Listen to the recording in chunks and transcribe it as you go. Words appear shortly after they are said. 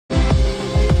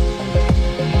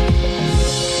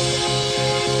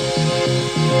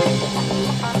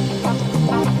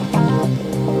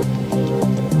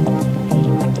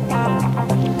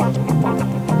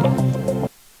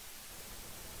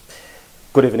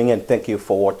Good evening and thank you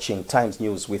for watching Times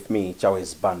News with me,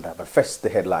 Jawes Banda. But first, the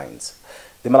headlines.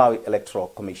 The Malawi Electoral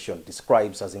Commission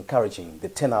describes as encouraging the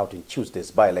turnout in Tuesday's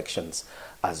by-elections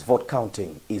as vote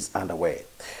counting is underway.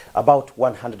 About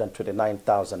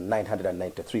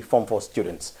 129,993 Form 4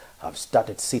 students have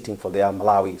started sitting for their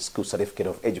Malawi School Certificate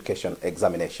of Education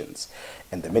examinations.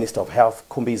 And the Minister of Health,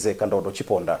 Kumbize Kandodo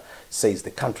Chiponda, says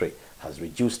the country has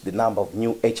reduced the number of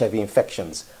new HIV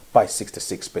infections by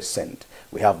 66%.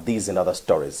 We have these and other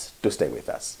stories. Do stay with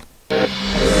us.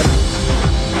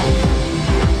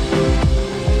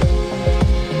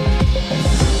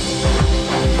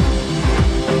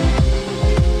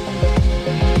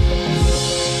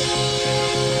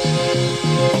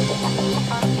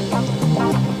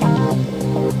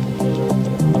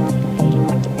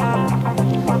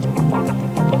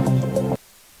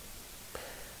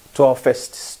 To our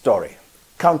first story,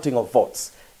 counting of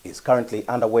votes is currently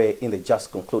underway in the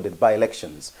just concluded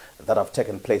by-elections that have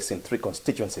taken place in 3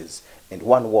 constituencies and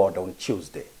 1 ward on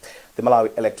Tuesday. The Malawi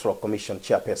Electoral Commission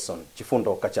chairperson,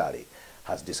 Chifundo Kachali,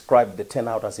 has described the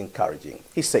turnout as encouraging.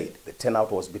 He said the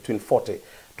turnout was between 40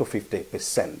 to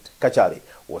 50%. Kachali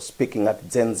was speaking at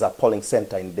Zenza polling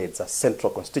center in Dedza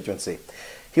Central constituency.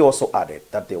 He also added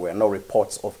that there were no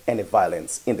reports of any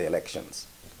violence in the elections.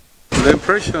 The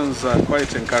impressions are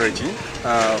quite encouraging.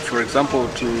 For example,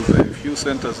 to the few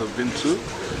centers I've been to,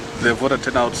 the voter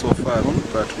turnout so far,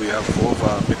 but we have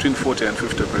over between 40 and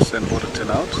 50% voter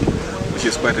turnout, which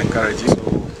is quite encouraging. So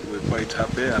we're quite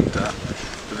happy, and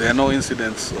there are no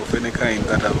incidents of any kind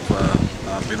that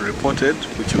have been reported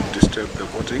which would disturb the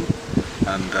voting,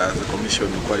 and the Commission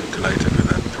is quite delighted with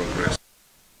that progress.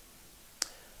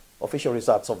 Official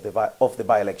results of the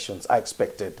by-elections are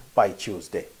expected by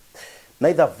Tuesday.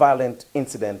 Neither violent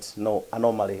incident nor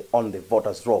anomaly on the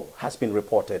voters' roll has been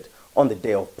reported on the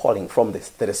day of polling from the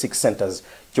 36 centers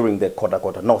during the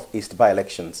Kodakota Northeast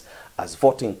by-elections as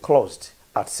voting closed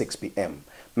at 6 p.m.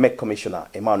 MEC Commissioner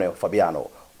Emmanuel Fabiano,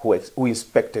 who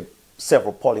inspected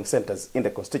several polling centers in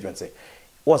the constituency,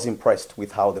 was impressed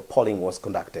with how the polling was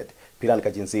conducted. Pilani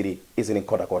Kajinziri is in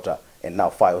Kodakota and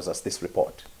now files us this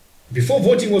report. Before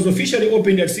voting was officially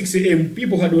opened at 6 a.m.,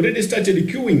 people had already started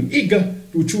queuing, eager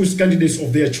to choose candidates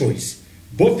of their choice.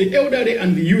 Both the elderly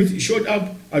and the youth showed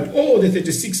up at all the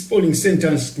 36 polling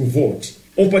centers to vote.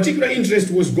 Of particular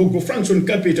interest was Gogo Frankson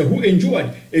Kapeta, who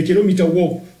endured a kilometer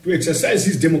walk to exercise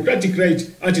his democratic right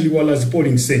at Liwala's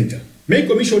polling center. Mayor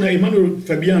Commissioner Emmanuel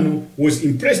Fabiano was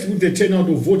impressed with the turnout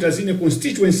of voters in a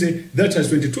constituency that has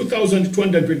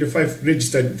 22,225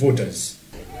 registered voters.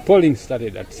 Polling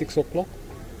started at 6 o'clock.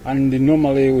 And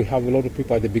normally we have a lot of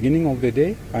people at the beginning of the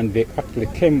day, and they actually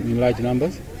came in large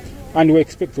numbers. And we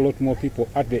expect a lot more people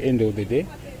at the end of the day,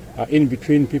 in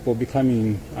between people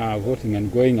becoming voting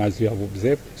and going, as we have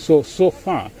observed. So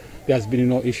far, there has been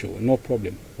no issue, no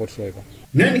problem whatsoever.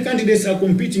 9 candidates are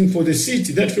competing for the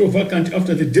seat that fell vacant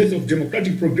after the death of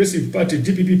Democratic Progressive Party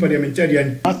DPP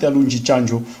parliamentarian Martha Lungi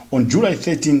Chanjo on July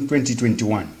 13,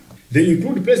 2021. They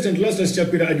include President Lazarus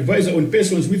Chakwera, advisor on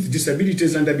persons with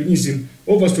disabilities and albinism,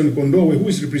 Overstone Kondowe, who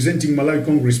is representing Malawi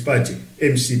Congress Party,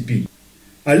 MCP.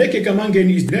 Aleke Kamangen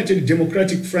is the United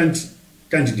Democratic Front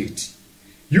candidate.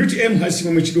 UTM has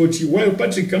Simome Chidoti, while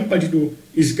Patrick Kampatido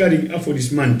is carrying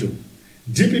Afodis mantle.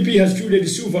 DPP has fielded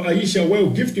Silva Aisha, while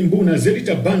Gift Mbuna,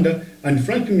 Zelita Banda, and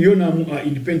Franklin Yonamu are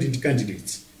independent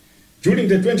candidates. During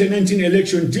the 2019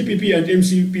 election, DPP and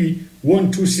MCP won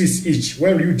 2 seats each,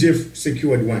 while UDF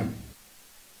secured 1.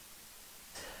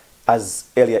 As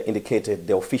earlier indicated,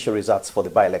 the official results for the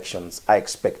by-elections are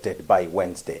expected by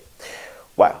Wednesday.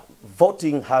 While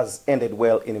voting has ended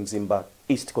well in Mzimba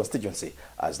East constituency,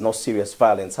 as no serious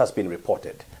violence has been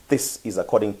reported. This is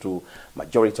according to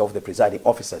majority of the presiding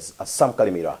officers, as Sam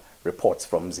Kalimira reports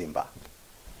from Mzimba.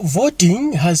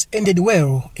 Voting has ended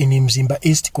well in Mzimba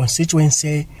East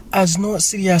constituency, as no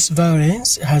serious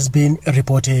violence has been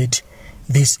reported.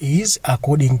 This is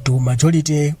according to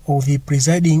majority of the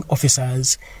presiding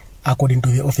officers. According to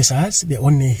the officers, the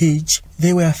only hitch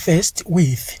they were faced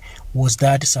with was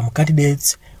that some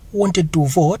candidates wanted to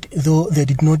vote, though they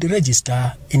did not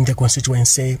register in the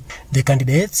constituency. The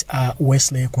candidates are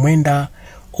Wesley Kumwenda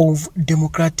of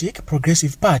Democratic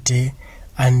Progressive Party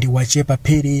and Wachepa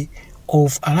Piri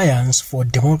of Alliance for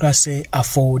Democracy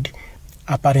AFOD.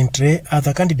 Apparently,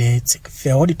 other candidates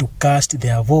failed to cast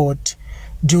their vote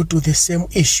due to the same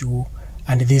issue,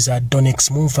 and these are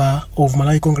Donix Mova of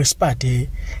Malawi Congress Party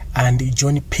and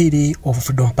John Piri of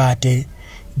Freedom Party.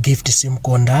 Gift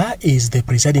Simkonda is the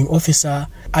presiding officer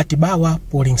at Bawa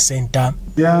Polling Center.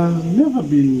 There have never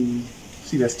been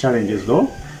serious challenges though,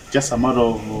 just a matter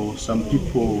of some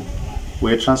people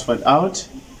were transferred out,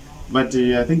 but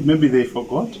I think maybe they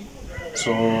forgot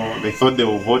So they thought they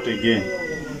will vote again.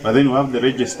 But then we have the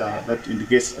register that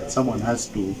indicates that someone has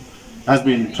been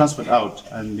transferred out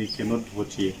and they cannot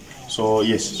vote here. So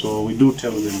yes, so we do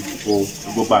tell them to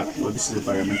go back. So this is a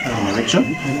parliamentary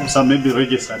election. Some may be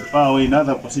registered far away in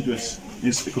other constituencies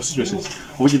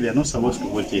which they are not supposed to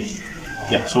vote here.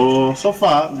 Yeah, so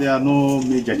far there are no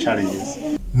major challenges.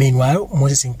 Meanwhile,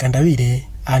 Moses Nkandawire,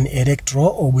 an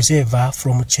electoral observer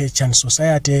from Church and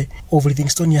Society of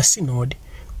Livingstonia Synod,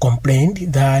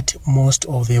 complained that most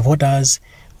of the voters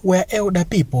were elder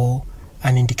people,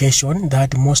 an indication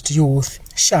that most youth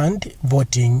shunned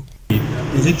voting. The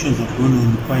elections have gone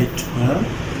on quite well.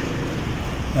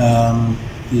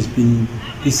 There's been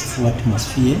peaceful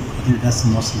atmosphere. I think that's the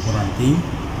most important thing.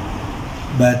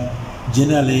 But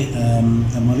generally,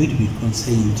 I'm a little bit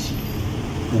concerned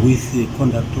with the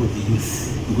conduct of the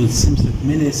youth, because it seems that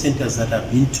many centers that I've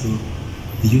been to,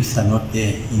 the youth are not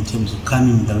there in terms of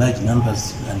coming in the large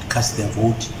numbers and cast their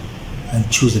vote and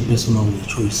choose a person of their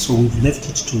choice. So we've left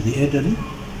it to the elderly,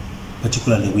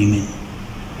 particularly women,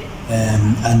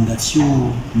 and a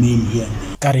few men here and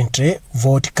there. Currently,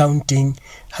 vote counting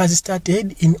has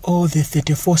started in all the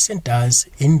 34 centers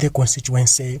in the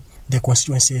constituency. The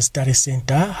constituency's study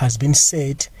center has been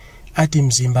set at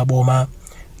Mzimba Boma.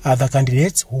 Other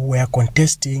candidates who were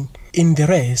contesting in the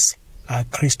race are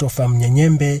Christopher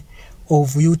Mnyenyembe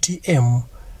of UTM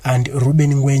and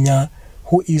Ruben Ngwenya,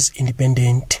 who is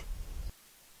independent.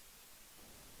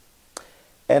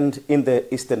 And in the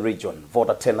eastern region,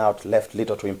 voter turnout left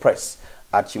little to impress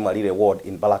at Chimalire ward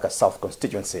in Balaka South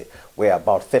constituency, where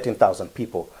about 13,000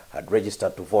 people had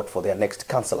registered to vote for their next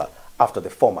councillor after the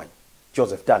former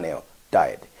Joseph Daniel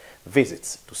died.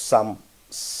 Visits to some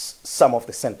of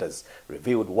the centers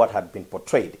revealed what had been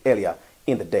portrayed earlier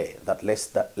in the day, that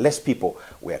less people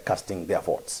were casting their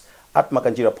votes. At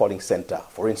Makanjira polling center,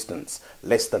 for instance,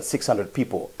 less than 600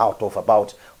 people out of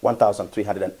about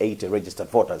 1,380 registered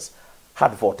voters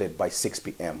had voted by 6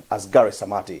 p.m., as Gary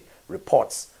Samati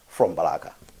reports from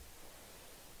Balaka.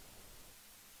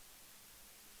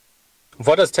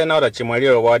 Voters' turnout at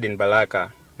Chimwaliro ward in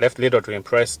Balaka left little to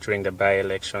impress during the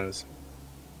by-elections.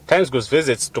 Times Group's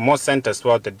visits to most centers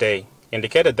throughout the day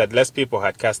indicated that less people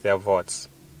had cast their votes.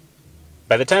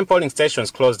 By the time polling stations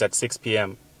closed at 6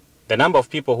 p.m., the number of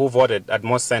people who voted at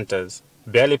most centers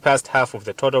barely passed half of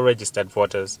the total registered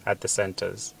voters at the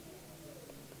centers.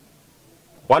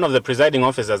 One of the presiding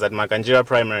officers at Makanjira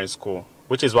Primary School,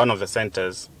 which is one of the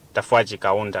centers, Tafwaji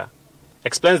Kaunda,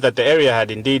 explains that the area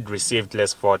had indeed received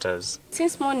less voters.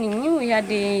 Since morning, we had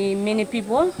many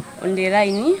people on the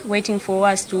line waiting for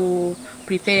us to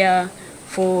prepare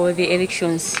for the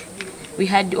elections. We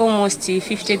had almost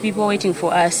 50 people waiting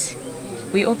for us.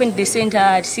 We opened the center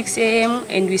at 6 a.m.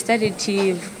 and we started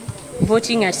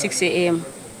voting at 6 a.m.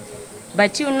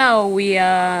 But till now, we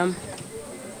are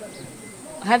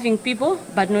having people,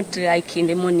 but not like in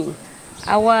the morning.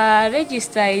 Our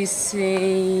register is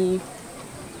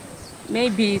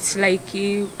maybe it's like,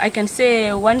 I can say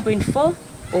 1.4 or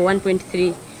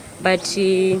 1.3, but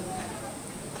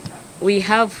we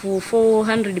have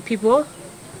 400 people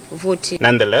voting.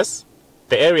 Nonetheless,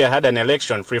 the area had an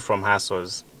election free from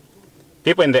hassles.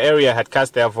 People in the area had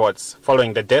cast their votes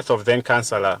following the death of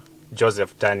then-councillor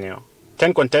Joseph Daniel.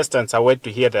 10 contestants are waiting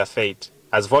to hear their fate,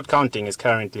 as vote counting is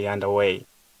currently underway.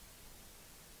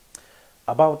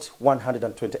 About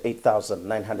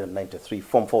 128,993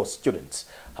 Form 4 students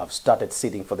have started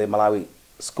sitting for the Malawi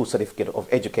School Certificate of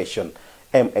Education,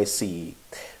 MSCE.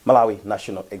 Malawi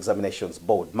National Examinations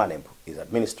Board, MANEB, is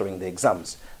administering the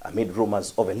exams amid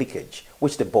rumors of a leakage,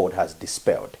 which the board has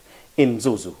dispelled. In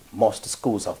Zuzu, most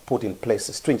schools have put in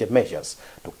place stringent measures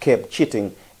to curb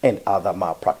cheating and other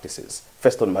malpractices.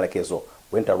 Feston Malekezo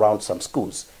went around some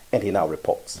schools and he now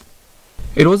reports.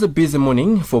 It was a busy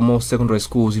morning for most secondary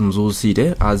schools in Mzuzu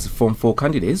City as Form 4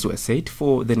 candidates were set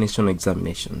for the national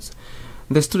examinations.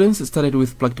 The students started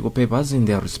with practical papers in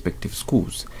their respective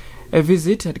schools. A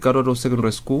visit at Garodo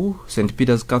Secondary School, St.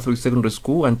 Peter's Catholic Secondary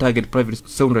School and Target Private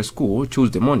Secondary School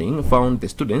Tuesday morning found the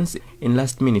students in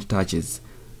last-minute touches.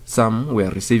 Some were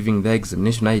receiving their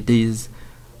examination IDs,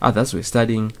 others were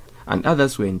studying, and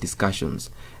others were in discussions.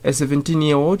 A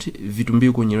 17-year-old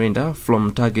Vitumbiku Nyirenda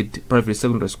from Target Private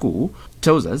Secondary School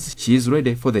tells us she is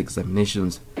ready for the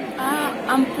examinations.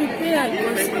 I'm prepared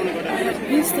because I have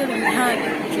been studying hard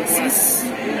since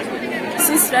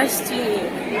last year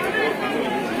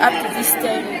up to this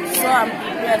time. So I'm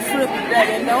prepared, fully prepared,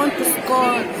 and I want to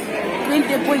score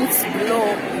 20 points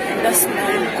below. That's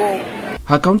my goal.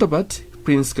 Her counterpart,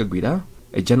 Prince Kagwira,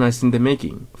 a journalist in the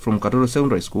making from Katoro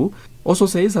Secondary School, also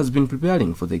says has been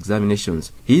preparing for the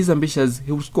examinations. He is ambitious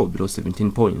he will score below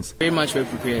 17 points. Very much well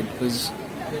prepared because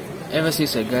Ever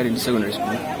since I got into secondary school,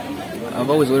 I've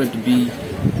always wanted to be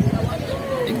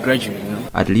a graduate, you know.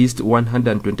 At least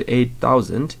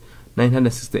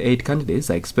 128,968 candidates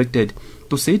are expected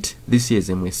to sit this year's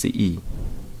MSCE.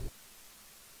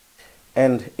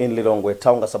 And in Lilongwe,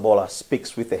 Taunga Sabola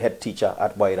speaks with the head teacher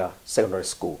at Waira Secondary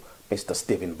School, Mr.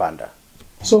 Stephen Banda.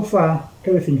 So far,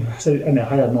 everything has on a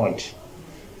higher note.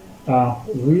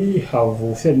 We have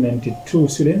 392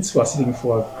 students who are sitting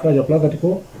for graduate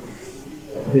practical.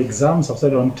 The exams have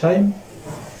started on time.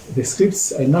 The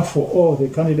scripts are enough for all the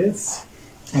candidates.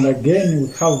 And again, we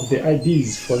have the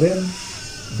IDs for them.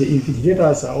 The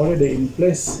invigilators are already in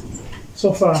place.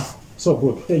 So far, so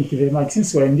good. Thank you very much.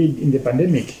 Since we are indeed in the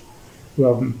pandemic, we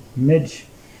have made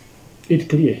it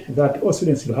clear that all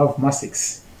students will have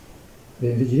masks. The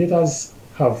invigilators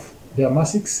have their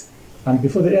masks, and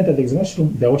before they enter the examination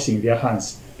room, they are washing their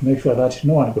hands to make sure that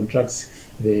no one contracts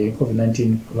the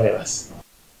COVID-19 virus.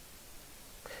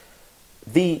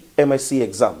 The MSc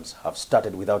exams have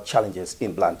started without challenges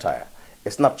in Blantyre. A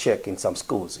snap check in some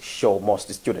schools show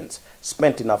most students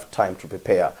spent enough time to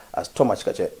prepare, as Thomas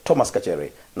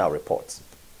Kachere now reports.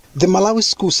 The Malawi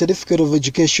School Certificate of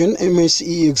Education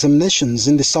MSE examinations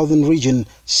in the southern region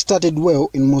started well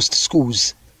in most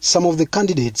schools. Some of the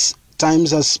candidates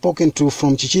Times has spoken to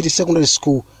from Chichiri Secondary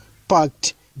School,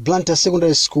 Pact, Blantyre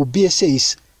Secondary School,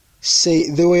 BSAs, say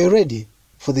they were ready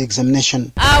for the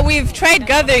examination. We've tried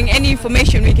gathering any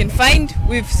information we can find.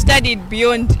 We've studied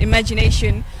beyond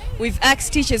imagination. We've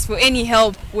asked teachers for any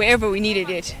help wherever we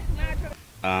needed it.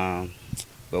 We're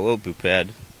well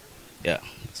prepared. Yeah,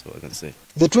 that's what I can say.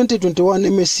 The 2021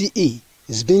 MSCE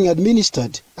is being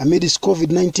administered amid this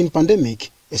COVID-19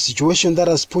 pandemic, a situation that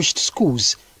has pushed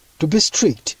schools to be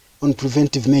strict on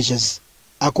preventive measures.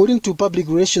 According to Public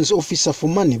Relations Officer for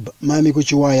Manib, Mayamiko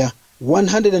Chiwaya,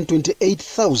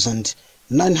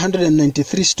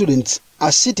 128,993 students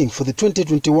are sitting for the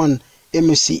 2021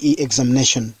 MSCE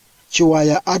examination.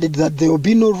 Chiwaya added that there will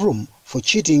be no room for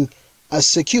cheating as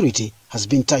security has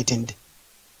been tightened.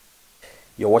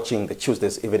 You're watching the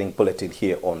Tuesday's Evening Bulletin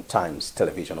here on Times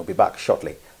Television. We'll be back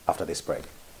shortly after this break.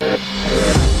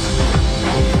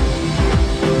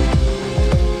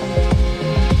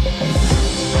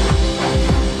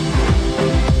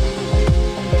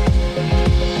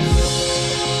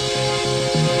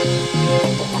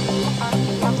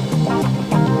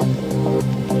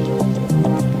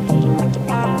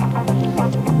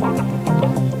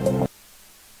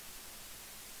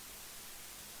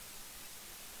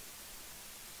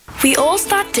 We all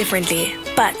start differently,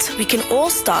 but we can all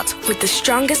start with the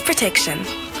strongest protection.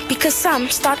 Because some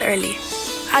start early,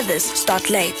 others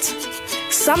start late.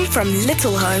 Some from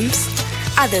little homes,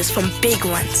 others from big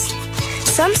ones.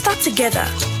 Some start together,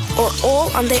 or all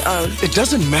on their own. It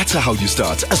doesn't matter how you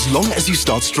start, as long as you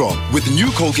start strong. With new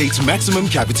Colgate Maximum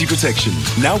Cavity Protection.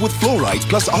 Now with fluoride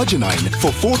plus arginine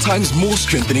for 4 times more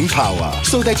strengthening power.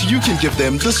 So that you can give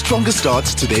them the strongest start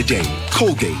to their day.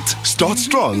 Colgate. Start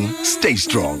strong, stay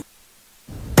strong.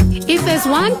 If there's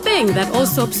one thing that all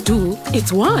soaps do,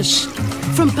 it's wash.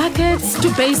 From buckets to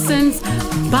basins,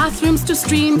 bathrooms to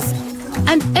streams,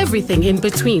 and everything in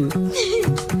between.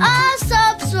 All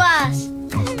soaps wash.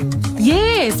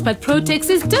 Yes, but Protex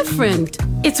is different.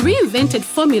 Its reinvented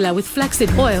formula with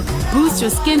flaxseed oil boosts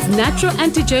your skin's natural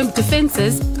anti-germ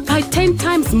defenses by 10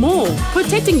 times more,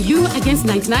 protecting you against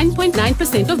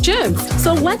 99.9% of germs.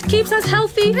 So what keeps us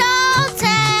healthy?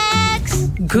 Protex!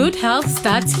 Good health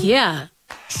starts here.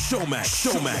 Showmax.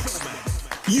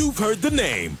 You've heard the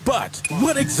name, but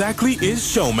what exactly is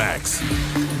Showmax?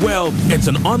 Well, it's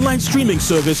an online streaming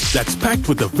service that's packed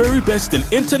with the very best in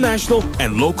international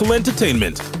and local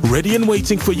entertainment, ready and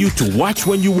waiting for you to watch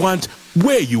when you want,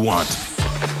 where you want.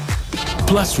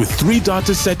 Plus, with 3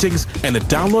 data settings and a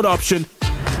download option,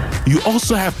 you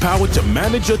also have power to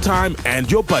manage your time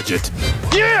and your budget.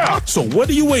 Yeah! So what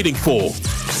are you waiting for?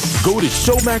 Go to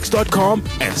showmax.com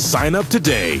and sign up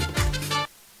today.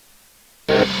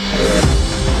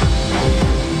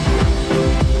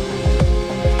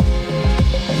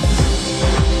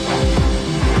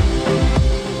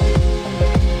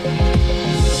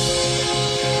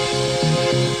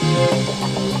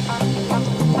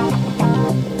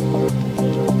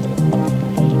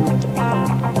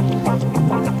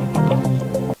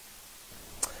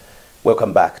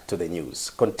 Welcome back to the news.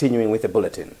 Continuing with the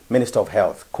bulletin, Minister of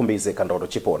Health Kumbize Kandodo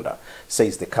Chiponda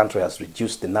says the country has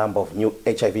reduced the number of new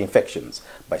HIV infections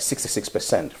by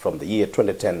 66% from the year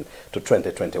 2010 to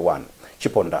 2021.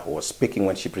 Chiponda was speaking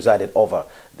when she presided over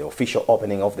the official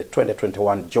opening of the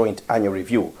 2021 Joint Annual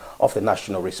Review of the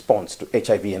National Response to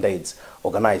HIV and AIDS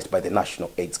organized by the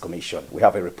National AIDS Commission. We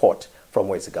have a report from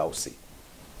Wezi Gausi.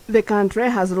 The country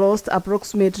has lost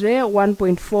approximately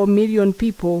 1.4 million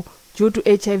people due to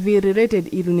HIV-related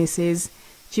illnesses.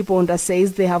 Chiponda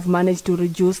says they have managed to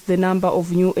reduce the number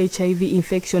of new HIV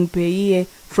infection per year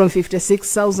from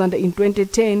 56,000 in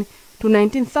 2010 to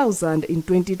 19,000 in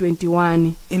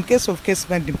 2021. In case of case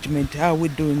management, how are we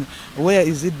doing? Where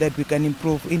is it that we can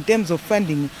improve? In terms of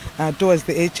funding towards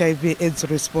the HIV/AIDS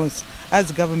response,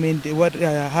 as government,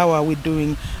 how are we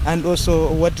doing? And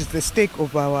also, what is the stake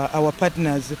of our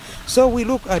partners? So we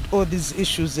look at all these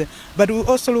issues, but we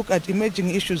also look at emerging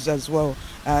issues as well.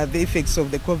 The effects of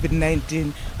the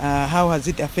COVID-19, how has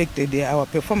it affected our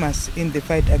performance in the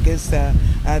fight against the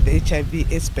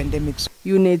HIV/AIDS pandemic?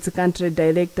 UNAIDS country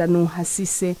director Nuh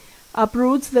Hasise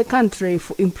applauds the country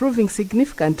for improving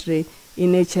significantly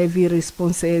in HIV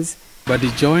responses. But the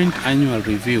joint annual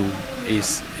review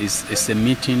is a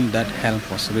meeting that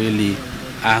helps us really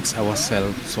ask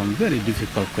ourselves some very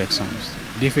difficult questions.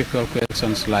 Difficult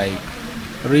questions like,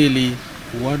 really,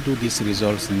 what do these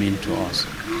results mean to us?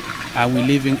 Are we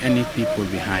leaving any people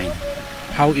behind?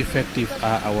 How effective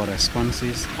are our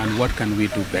responses, and what can we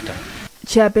do better?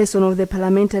 Chairperson of the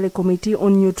Parliamentary Committee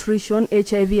on Nutrition,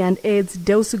 HIV and AIDS,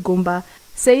 Deusi Gumba,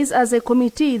 says as a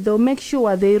committee they'll make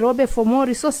sure they lobby for more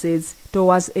resources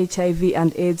towards HIV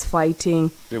and AIDS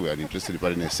fighting. We are interested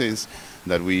in in a sense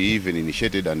that we even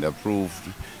initiated and approved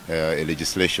a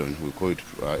legislation, we call it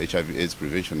HIV/AIDS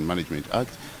Prevention and Management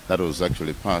Act, that was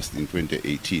actually passed in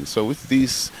 2018. So with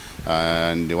this,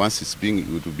 and once it's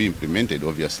to be implemented,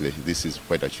 obviously this is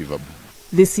quite achievable.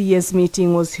 This year's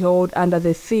meeting was held under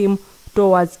the theme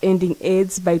towards ending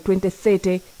AIDS by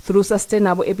 2030 through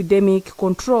sustainable epidemic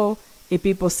control, a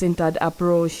people-centered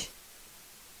approach.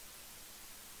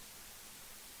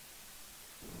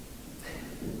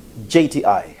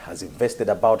 JTI has invested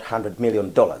about $100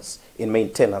 million in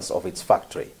maintenance of its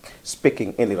factory.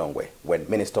 Speaking in Lilongwe, when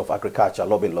Minister of Agriculture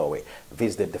Robin Lowe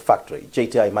visited the factory,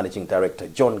 JTI Managing Director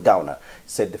John Gowner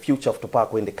said the future of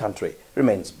tobacco in the country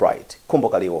remains bright. Kumbo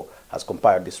Kaliwo has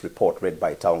compiled this report read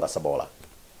by Taonga Sabola.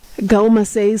 Gauma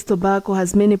says tobacco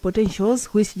has many potentials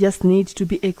which just need to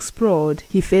be explored.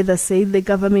 He further said the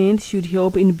government should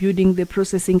help in building the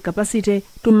processing capacity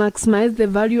to maximize the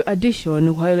value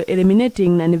addition while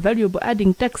eliminating non-valuable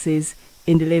adding taxes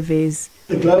and levies.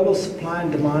 The global supply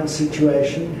and demand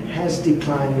situation has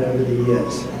declined over the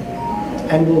years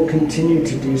and will continue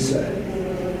to do so.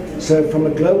 So from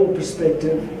a global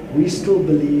perspective, we still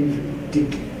believe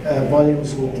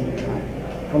volumes will decline.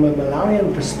 From a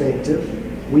Malawian perspective,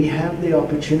 we have the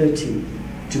opportunity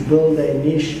to build a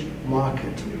niche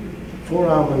market for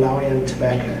our Malawian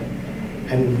tobacco,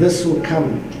 and this will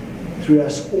come through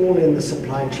us all in the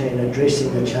supply chain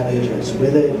addressing the challenges,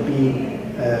 whether it be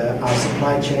our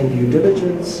supply chain due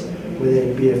diligence, whether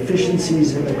it be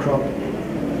efficiencies in the crop,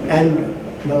 and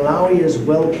Malawi is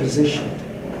well positioned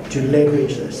to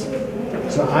leverage this.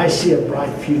 So I see a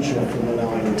bright future for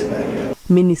Malawian tobacco.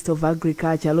 Minister of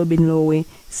Agriculture Robin Lowe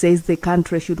says the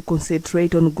country should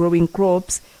concentrate on growing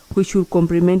crops which should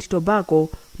complement tobacco,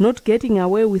 not getting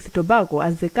away with tobacco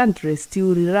as the country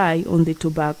still rely on the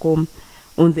tobacco.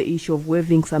 On the issue of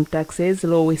waiving some taxes,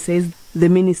 Lowe says the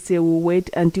minister will wait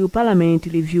until Parliament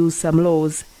reviews some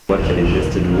laws. We actually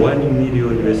invested $1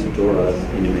 million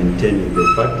in maintaining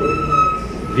the factory.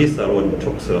 This alone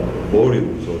talks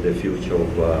volumes of the future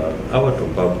of our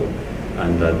tobacco,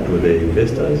 and to the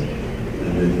investors,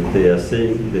 they are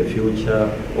saying the future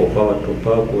of our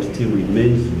tobacco still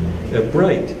remains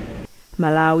bright.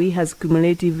 Malawi has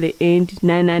cumulatively earned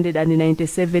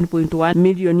 $997.1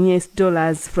 million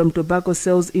from tobacco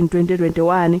sales in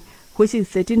 2021, which is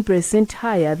 13%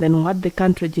 higher than what the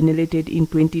country generated in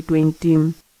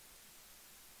 2020.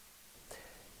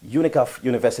 UNICAF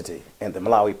University and the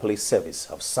Malawi Police Service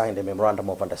have signed a memorandum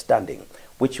of understanding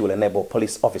which will enable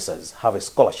police officers have a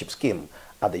scholarship scheme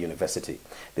at the university.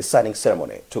 The signing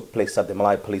ceremony took place at the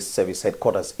Malawi Police Service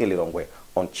headquarters in Lilongwe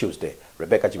on Tuesday.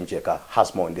 Rebecca Jimjeka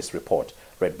has more in this report,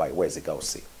 read by Wezi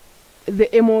Gausi. The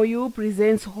MOU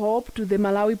presents hope to the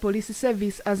Malawi Police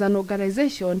Service as an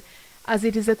organization, as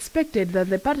it is expected that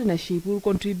the partnership will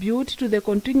contribute to the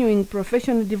continuing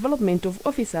professional development of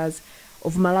officers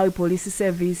of Malawi Police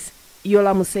Service.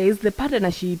 Yolamu says the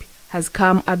partnership has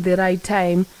come at the right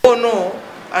time. Oh no,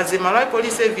 as a Malawi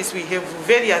Police Service, we have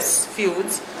various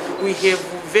fields, we have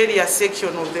various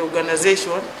sections of the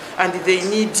organization, and they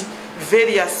need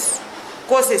various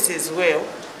courses as well.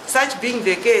 Such being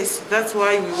the case, that's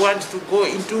why we want to go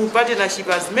into partnership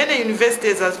as many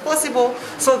universities as possible,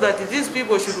 so that these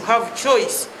people should have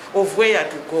choice of where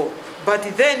to go. But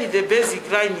then the basic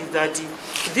line is that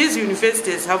these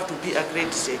universities have to be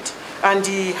accredited. And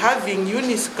having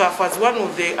UNISCAF as one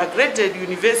of the accredited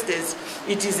universities,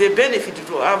 it is a benefit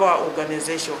to our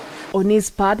organization. On his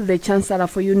part, the Chancellor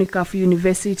for UNICAF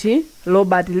University,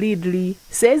 Robert Lidley,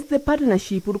 says the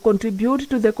partnership will contribute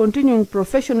to the continuing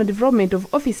professional development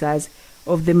of officers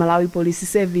of the Malawi Police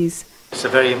Service. It's a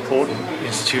very important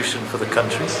institution for the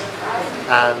country,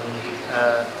 and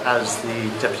as the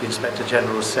Deputy Inspector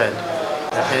General said,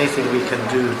 anything we can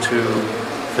do to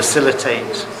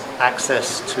facilitate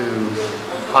access to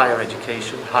higher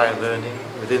education, higher learning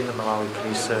within the Malawi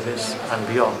Police Service and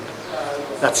beyond.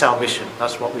 That's our mission.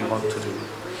 That's what we want to do.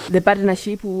 The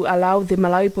partnership will allow the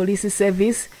Malawi Police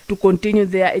Service to continue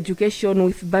their education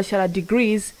with bachelor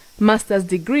degrees, master's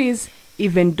degrees,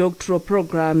 even doctoral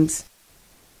programs.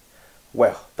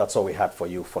 Well, that's all we had for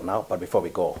you for now. But before we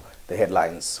go, the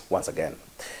headlines once again.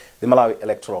 The Malawi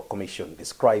Electoral Commission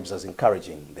describes as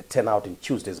encouraging the turnout in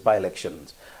Tuesday's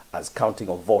by-elections as counting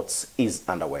of votes is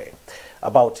underway.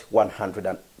 About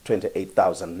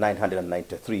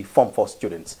 128,993 Form 4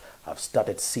 students have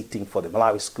started sitting for the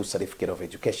Malawi School Certificate of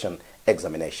Education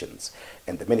examinations.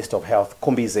 And the Minister of Health,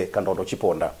 Kumbize Kandodo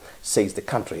Chiponda, says the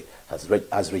country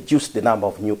has reduced the number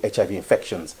of new HIV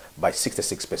infections by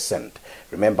 66%.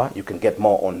 Remember, you can get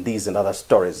more on these and other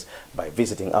stories by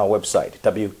visiting our website,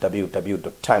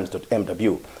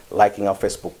 www.times.mw, liking our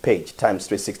Facebook page, Times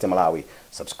 360 Malawi,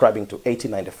 subscribing to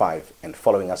 1895, and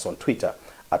following us on Twitter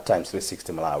at Times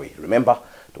 360 Malawi. Remember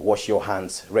to wash your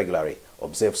hands regularly,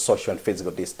 observe social and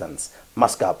physical distance,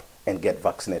 mask up, and get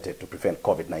vaccinated to prevent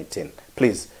COVID-19.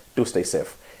 Please do stay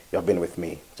safe. You have been with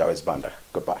me, Jawez Banda.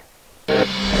 Goodbye.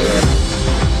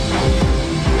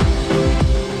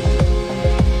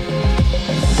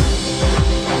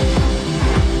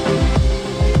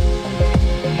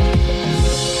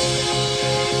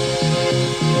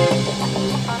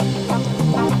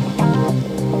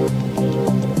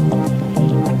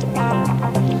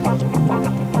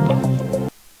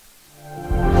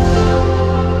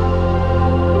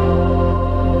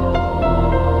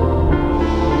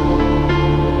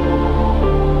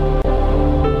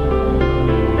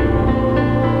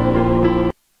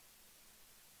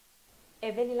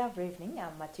 Good evening,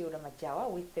 I'm Matilda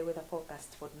Majawa with the weather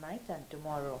forecast for tonight and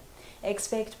tomorrow.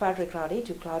 Expect partly cloudy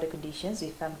to cloudy conditions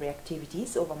with thundery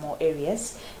activities over more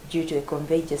areas due to a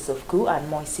convergence of cool and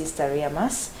moist easterly air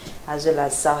mass as well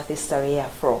as southeasterly air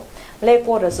flow. Lake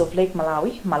waters of Lake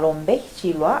Malawi, Malombe,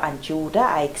 Chilwa and Chiuta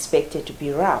are expected to be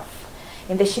rough.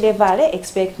 In the Shire Valley,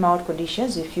 expect mild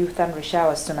conditions with few thundery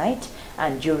showers tonight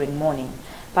and during morning.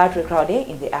 Partly cloudy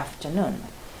in the afternoon.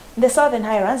 In the southern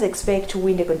highlands, expect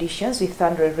windy conditions with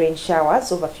thundery rain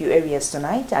showers over few areas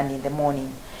tonight and in the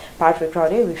morning. Partly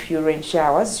cloudy with few rain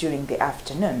showers during the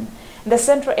afternoon. In the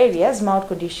central areas, mild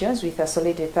conditions with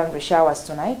isolated thundery showers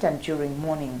tonight and during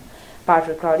morning.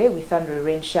 Partly cloudy with thundery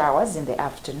rain showers in the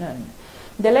afternoon.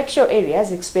 In the lakeshore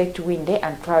areas, expect windy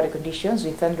and cloudy conditions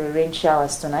with thundery rain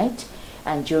showers tonight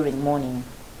and during morning.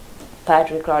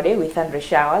 Partly cloudy with thundery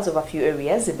showers over few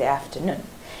areas in the afternoon.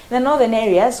 In the northern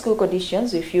areas, cool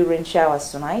conditions with few rain showers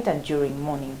tonight and during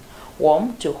morning.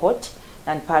 Warm to hot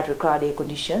and partly cloudy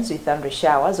conditions with thundery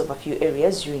showers over few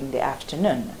areas during the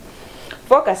afternoon.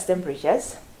 Forecast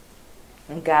temperatures.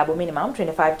 Ngabo minimum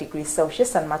 25 degrees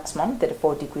Celsius and maximum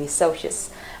 34 degrees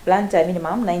Celsius. Blantyre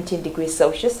minimum 19 degrees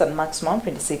Celsius and maximum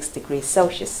 26 degrees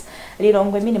Celsius.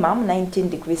 Lilongwe minimum 19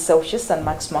 degrees Celsius and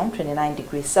maximum 29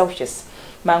 degrees Celsius.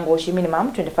 Mangochi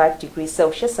minimum 25 degrees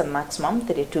Celsius and maximum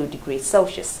 32 degrees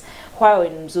Celsius. While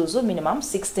in Mzuzu minimum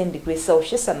 16 degrees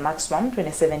Celsius and maximum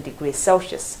 27 degrees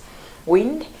Celsius.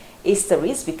 Wind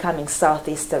easterlies becoming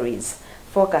southeasterlies.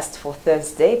 Forecast for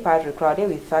Thursday, partly cloudy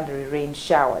with thundery rain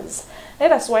showers.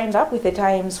 Let us wind up with the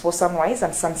times for sunrise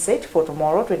and sunset for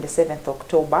tomorrow, 27th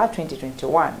October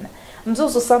 2021.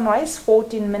 Mzuzu sunrise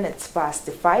 14 minutes past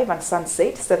 5 and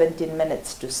sunset 17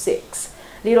 minutes to 6.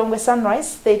 Lilongwe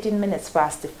sunrise 13 minutes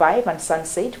past 5 and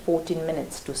sunset 14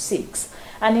 minutes to 6.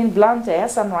 And in Blantyre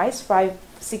sunrise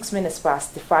 6 minutes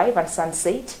past 5 and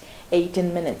sunset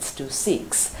 18 minutes to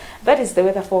 6. That is the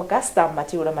weather forecast. I'm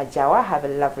Matilda Majawa. Have a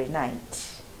lovely night.